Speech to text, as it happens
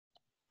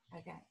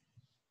Okay.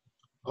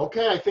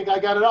 Okay, I think I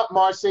got it up,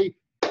 Marcy.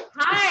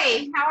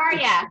 Hi, how are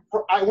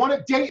you? I want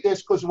to date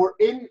this because we're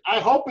in, I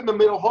hope in the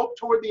middle, hope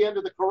toward the end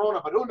of the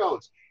corona, but who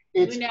knows?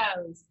 Who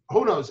knows?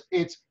 Who knows?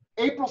 It's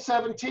April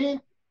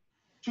 17th,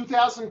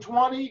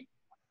 2020.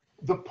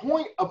 The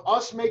point of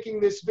us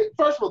making this,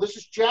 first of all, this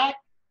is Jack,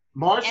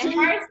 Marcy, And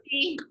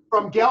Marcy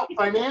from Gelt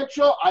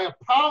Financial. I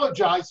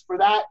apologize for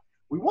that.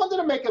 We wanted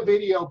to make a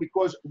video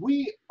because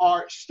we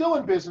are still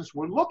in business.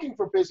 We're looking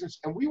for business,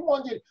 and we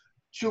wanted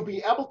to be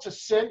able to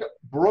send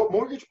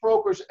mortgage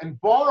brokers and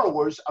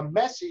borrowers a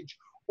message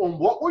on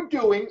what we're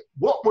doing,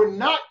 what we're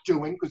not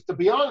doing, because to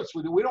be honest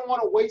with you, we don't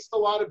want to waste a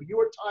lot of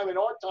your time and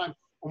our time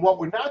on what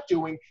we're not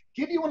doing,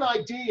 give you an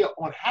idea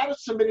on how to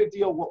submit a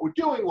deal, what we're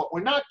doing, what we're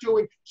not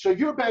doing, so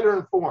you're better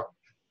informed.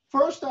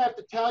 First, I have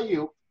to tell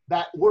you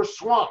that we're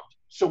swamped.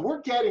 So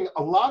we're getting,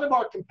 a lot of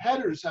our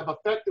competitors have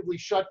effectively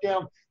shut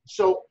down.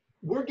 So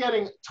we're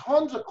getting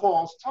tons of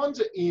calls, tons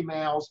of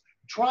emails,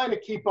 trying to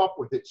keep up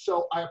with it.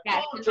 So I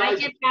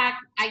apologize.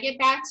 I get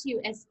back to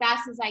you as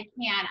fast as I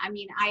can. I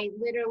mean, I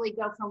literally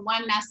go from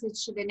one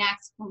message to the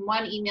next, from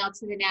one email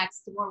to the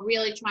next. We're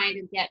really trying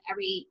to get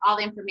all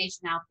the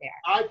information out there.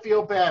 I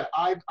feel bad.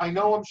 I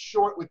know I'm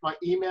short with my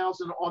emails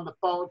and on the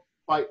phone,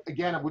 but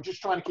again, we're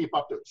just trying to keep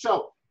up to it.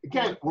 So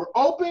again, we're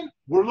open,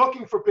 we're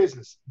looking for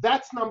business.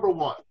 That's number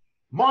one.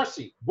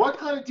 Marcy, what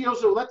kind of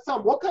deals let's tell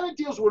them what kind of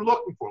deals we're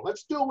looking for.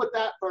 Let's deal with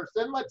that first.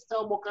 Then let's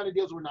tell them what kind of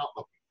deals we're not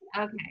looking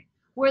for. Okay.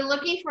 We're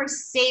looking for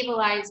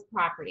stabilized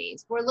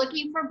properties. We're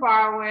looking for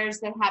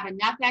borrowers that have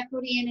enough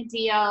equity in a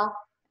deal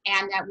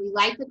and that we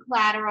like the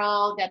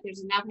collateral, that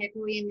there's enough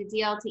equity in the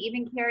deal to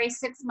even carry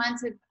 6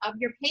 months of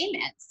your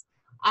payments.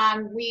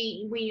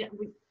 We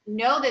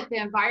know that the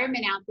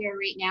environment out there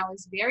right now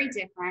is very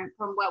different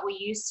from what we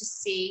used to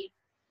see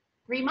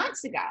 3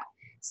 months ago.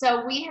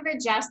 So we have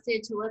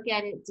adjusted to look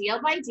at it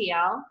deal by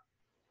deal,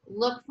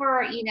 look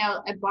for,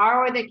 a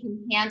borrower that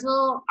can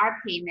handle our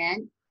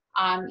payment.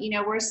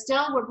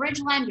 We're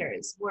bridge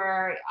lenders.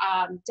 We're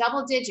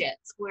double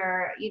digits.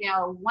 We're,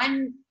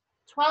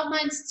 12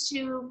 months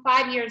to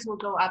 5 years will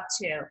go up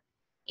to.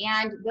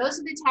 And those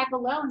are the type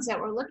of loans that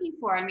we're looking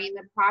for. I mean,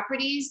 the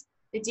properties,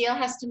 the deal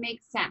has to make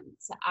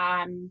sense.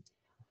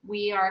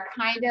 We are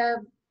kind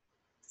of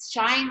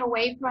shying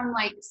away from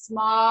like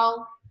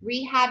small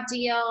rehab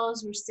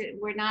deals.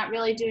 We're not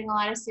really doing a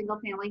lot of single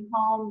family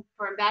home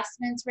for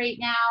investments right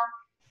now,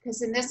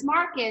 because in this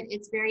market,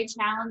 it's very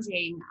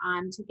challenging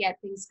to get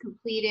things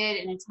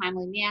completed in a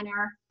timely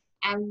manner.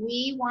 And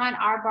we want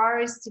our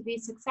borrowers to be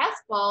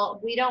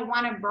successful. We don't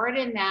want to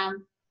burden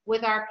them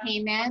with our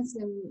payments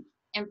and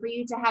for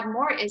you to have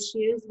more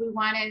issues. We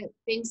wanted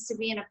things to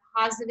be in a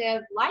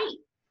positive light.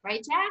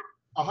 Right, Jack?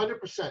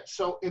 100%.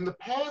 So in the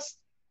past,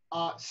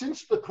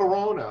 since the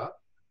corona,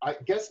 I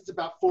guess it's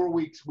about 4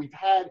 weeks, we've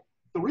had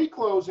 3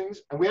 closings,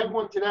 and we have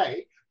one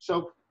today.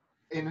 So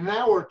in an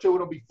hour or two,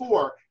 it'll be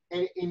 4.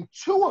 And in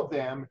 2 of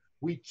them,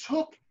 we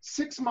took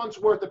 6 months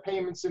worth of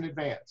payments in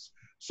advance.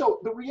 So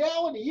the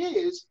reality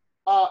is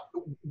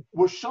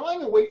we're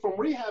shying away from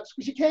rehabs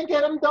because you can't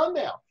get them done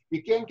now.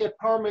 You can't get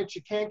permits,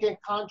 you can't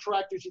get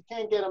contractors, you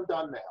can't get them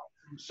done now.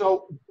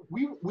 So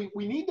we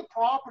need the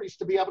properties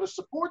to be able to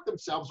support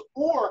themselves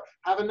or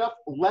have enough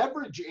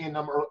leverage in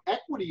them or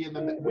equity in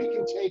them that we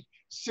can take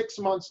 6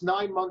 months,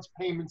 9 months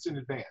payments in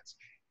advance.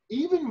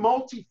 Even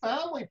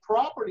multifamily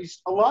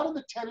properties, a lot of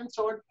the tenants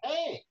aren't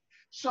paying.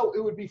 So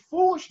it would be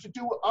foolish to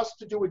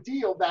do a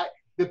deal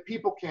that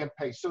people can't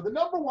pay. So the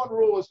number one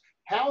rule is,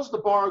 how's the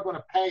borrower going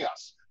to pay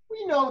us?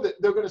 We know that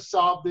they're going to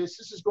solve this.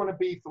 This is going to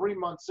be 3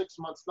 months, 6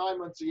 months, 9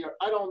 months, a year.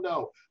 I don't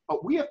know.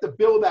 But we have to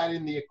build that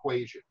in the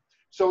equation.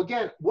 So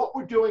again, what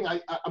we're doing,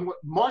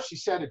 Marcy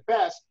said it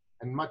best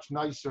and much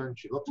nicer, and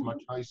she looks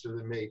much nicer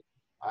than me.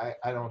 I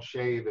don't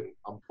shave and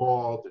I'm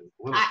bald and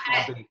a little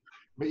scrubby.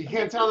 But you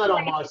can't tell that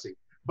on Marcy.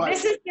 But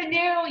this is the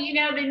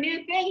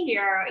new thing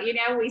here.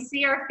 We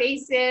see our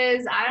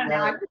faces. I don't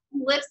know. I put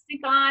some lipstick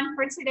on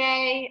for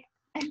today.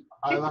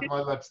 I left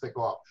my lipstick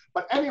off.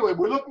 But anyway,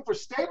 we're looking for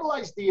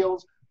stabilized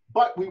deals.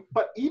 But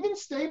even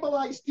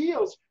stabilized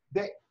deals,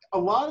 a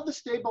lot of the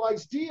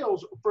stabilized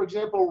deals, for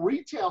example,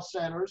 retail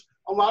centers,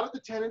 a lot of the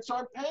tenants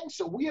aren't paying.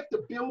 So we have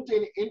to build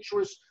in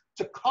interest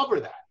to cover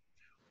that.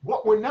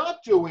 What we're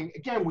not doing,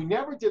 again, we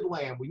never did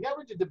land. We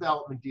never did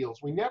development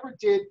deals. We never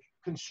did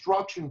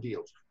construction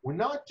deals. We're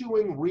not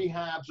doing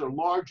rehabs or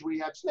large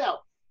rehabs. Now,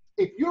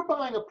 if you're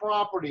buying a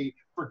property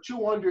for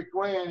 $200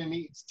 grand and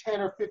needs $10,000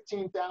 or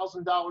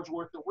 $15,000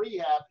 worth of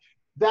rehab,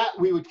 that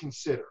we would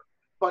consider.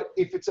 But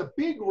if it's a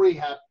big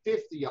rehab,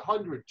 50,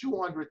 100,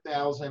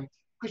 200,000,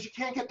 because you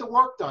can't get the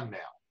work done now.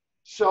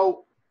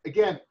 So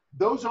again,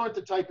 those aren't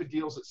the type of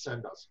deals that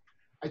send us.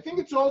 I think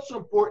it's also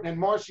important, and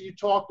Marcy, you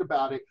talked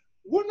about it,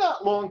 we're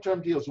not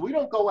long-term deals. We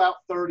don't go out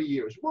 30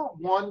 years. We're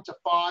 1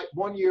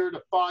 year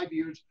to 5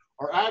 years.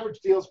 Our average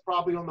deal is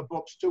probably on the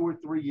books 2 or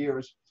 3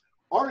 years.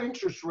 Our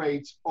interest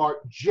rates are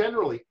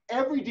generally,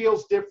 every deal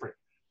is different,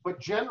 but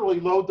generally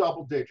low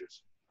double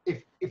digits.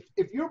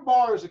 If your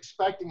borrower is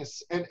expecting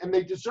and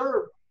they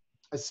deserve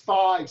a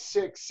 5,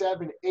 6,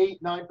 7,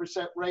 8,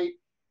 9% rate,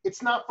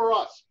 it's not for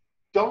us.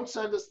 Don't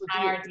send us the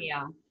Not deal. our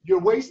deal.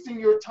 You're wasting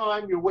your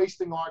time. You're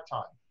wasting our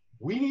time.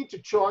 We need to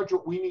charge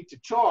what we need to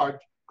charge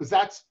because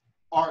that's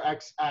our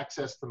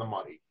access to the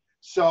money.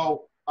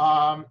 So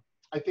I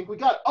think we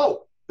got,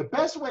 the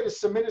best way to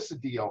submit us a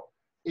deal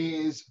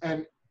is,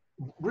 and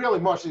really,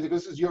 Marcy,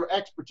 this is your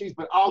expertise,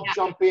 but I'll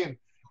jump in.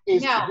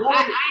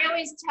 I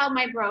always tell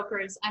my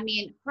brokers, I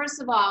mean,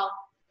 first of all,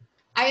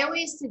 I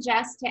always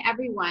suggest to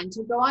everyone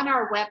to go on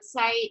our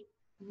website,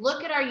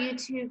 look at our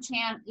YouTube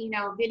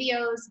channel,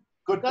 videos,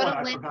 go to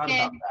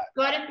LinkedIn,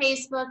 go to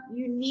Facebook.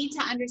 You need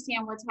to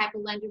understand what type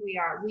of lender we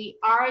are. We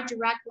are a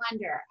direct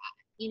lender.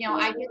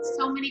 I get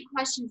so many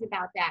questions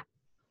about that.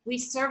 We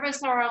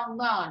service our own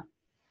loan.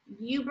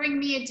 You bring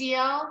me a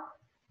deal,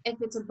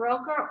 if it's a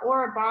broker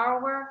or a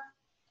borrower,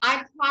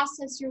 I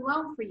process your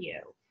loan for you.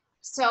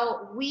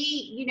 So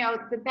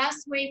the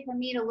best way for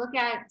me to look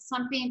at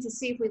something to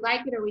see if we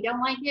like it or we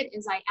don't like it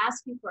is I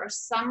ask you for a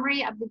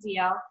summary of the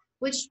deal,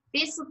 which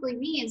basically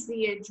means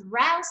the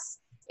address,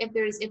 if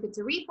it's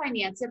a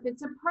refinance, if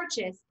it's a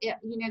purchase,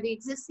 the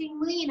existing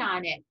lien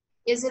on it.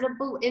 Is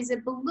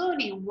it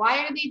ballooning? Why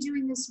are they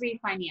doing this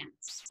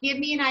refinance? Give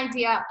me an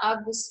idea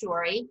of the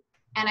story.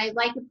 And I'd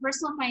like a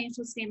personal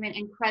financial statement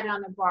and credit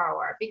on the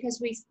borrower because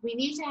we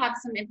need to have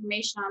some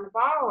information on the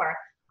borrower.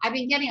 I've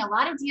been getting a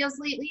lot of deals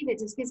lately that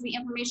just gives me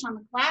information on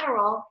the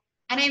collateral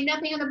and I have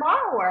nothing on the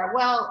borrower.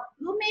 Well,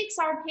 who makes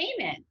our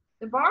payment?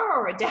 The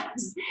borrower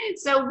does.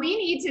 So we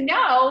need to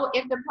know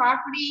if the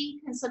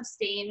property can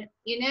sustain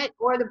in it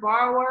or the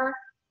borrower,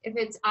 if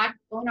it's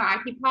owner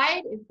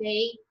occupied, if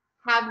they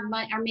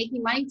are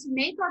making money to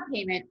make our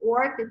payment,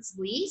 or if it's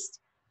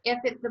leased, if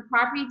it's the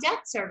property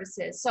debt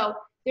services. So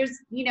there's,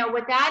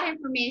 with that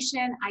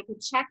information, I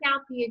could check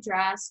out the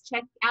address,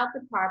 check out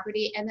the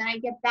property, and then I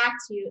get back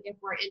to you if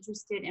we're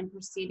interested in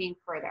proceeding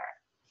further.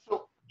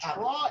 So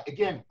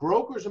again,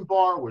 brokers and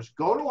borrowers,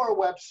 go to our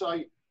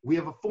website. We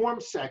have a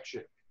form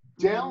section.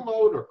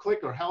 Download or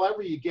click or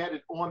however you get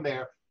it on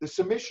there, the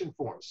submission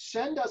form.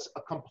 Send us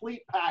a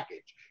complete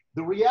package.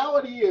 The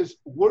reality is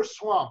we're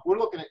swamped. We're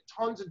looking at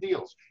tons of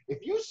deals. If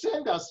you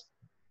send us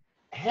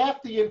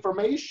half the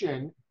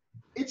information,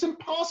 it's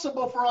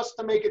impossible for us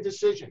to make a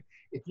decision.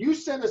 If you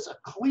send us a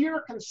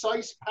clear,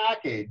 concise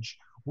package,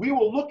 we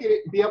will look at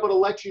it and be able to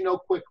let you know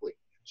quickly.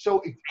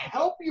 So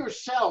help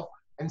yourself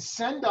and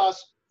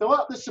fill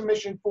out the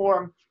submission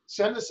form,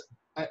 send us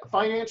a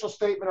financial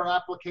statement or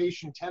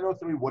application,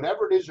 1003,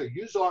 whatever it is, or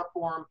use our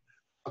form,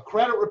 a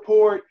credit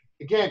report.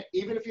 Again,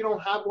 even if you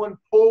don't have one,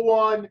 pull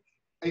one.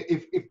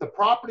 If the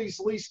property's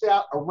leased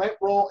out, a rent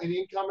roll, an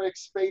income and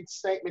expense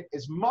statement,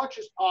 as much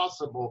as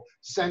possible,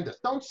 send us.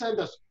 Don't send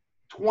us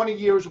 20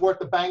 years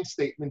worth of bank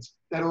statements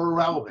that are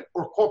irrelevant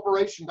or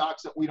corporation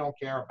docs that we don't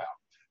care about.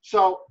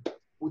 So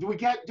do we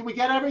get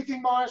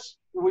everything, Mars?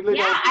 I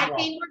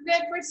think we're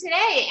good for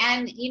today.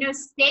 And,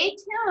 stay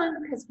tuned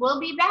because we'll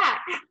be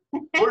back.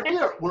 We're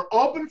here. We're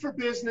open for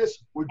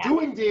business. We're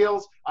doing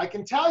deals. I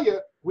can tell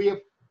you, we have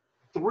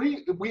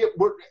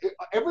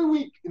every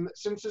week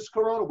since this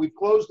Corona, we've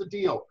closed a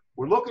deal.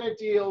 We're looking at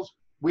deals.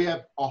 We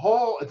have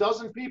a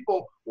dozen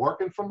people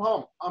working from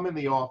home. I'm in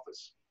the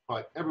office,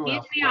 but everyone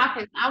else. He's in the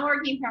office. I'm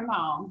working from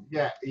home.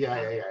 Yeah.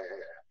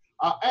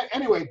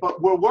 Anyway,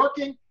 but we're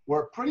working.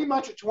 We're pretty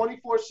much a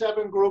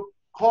 24/7 group.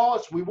 Call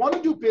us. We want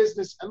to do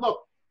business. And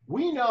look,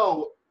 we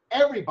know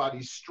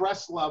everybody's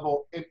stress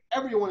level and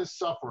everyone is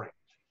suffering.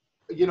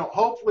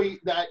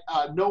 Hopefully that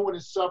no one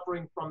is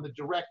suffering from the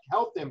direct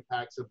health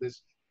impacts of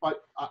this.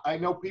 But I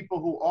know people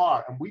who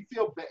are, and we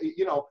feel,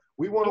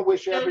 we want to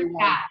wish everyone.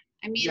 Sad.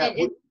 I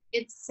mean,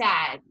 it's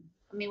sad.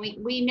 I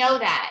mean, we know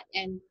that,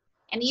 and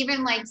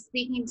even like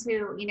speaking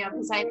to,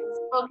 because I've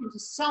spoken to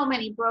so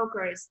many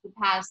brokers the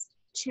past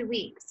 2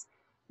 weeks.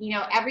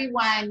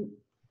 Everyone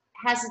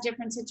has a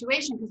different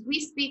situation because we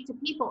speak to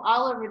people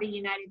all over the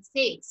United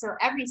States. So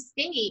every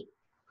state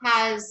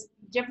has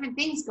different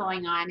things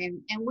going on,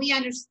 and we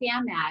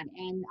understand that,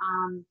 and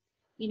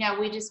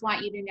we just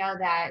want you to know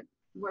that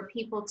we're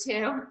people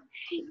too,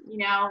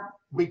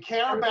 We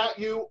care about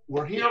you.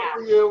 We're here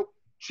for you.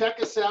 Check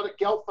us out at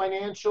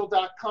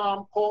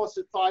geltfinancial.com. Call us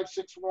at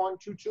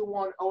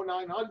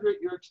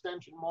 561-221-0900, your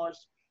extension,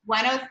 Mars.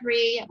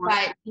 103,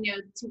 but,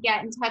 to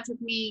get in touch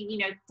with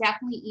me,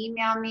 definitely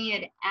email me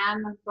at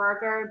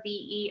mberger,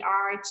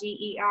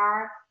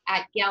 BERGER,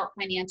 at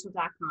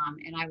geltfinancial.com,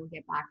 and I will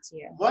get back to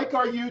you. Like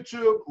our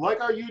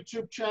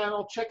YouTube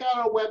channel. Check out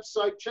our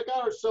website. Check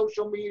out our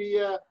social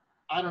media.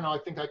 I don't know. I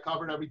think I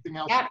covered everything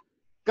else. Yep.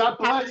 God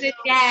bless you. Have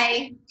a good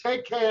day.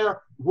 Take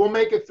care. We'll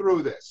make it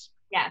through this.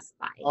 Yes,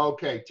 bye.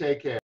 Okay, take care.